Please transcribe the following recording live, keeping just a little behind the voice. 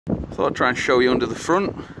thought I'd try and show you under the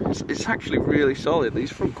front. It's actually really solid.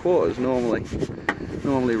 These front quarters normally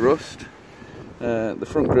rust. The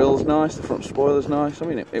front grill's nice, the front spoiler's nice. I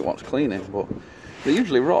mean, it wants cleaning, but they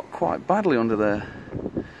usually rot quite badly under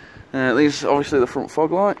there. These obviously the front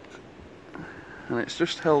fog light, and it's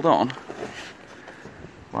just held on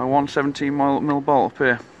by one 17mm bolt up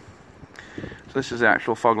here. So this is the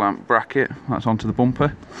actual fog lamp bracket that's onto the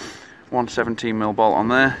bumper. One 17mm bolt on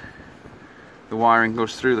there. The wiring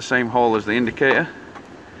goes through the same hole as the indicator,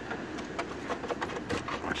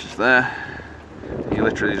 which is there. You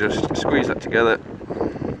literally just squeeze that together.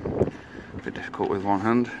 A bit difficult with one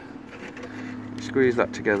hand. Squeeze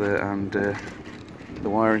that together and the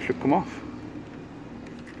wiring should come off.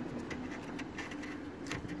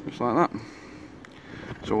 Just like that.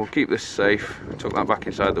 So we'll keep this safe. Tuck that back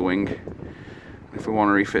inside the wing. If we want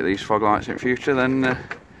to refit these fog lights in future, then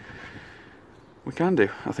we can do.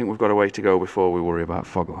 I think we've got a way to go before we worry about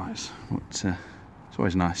fog lights. But it's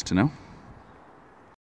always nice to know.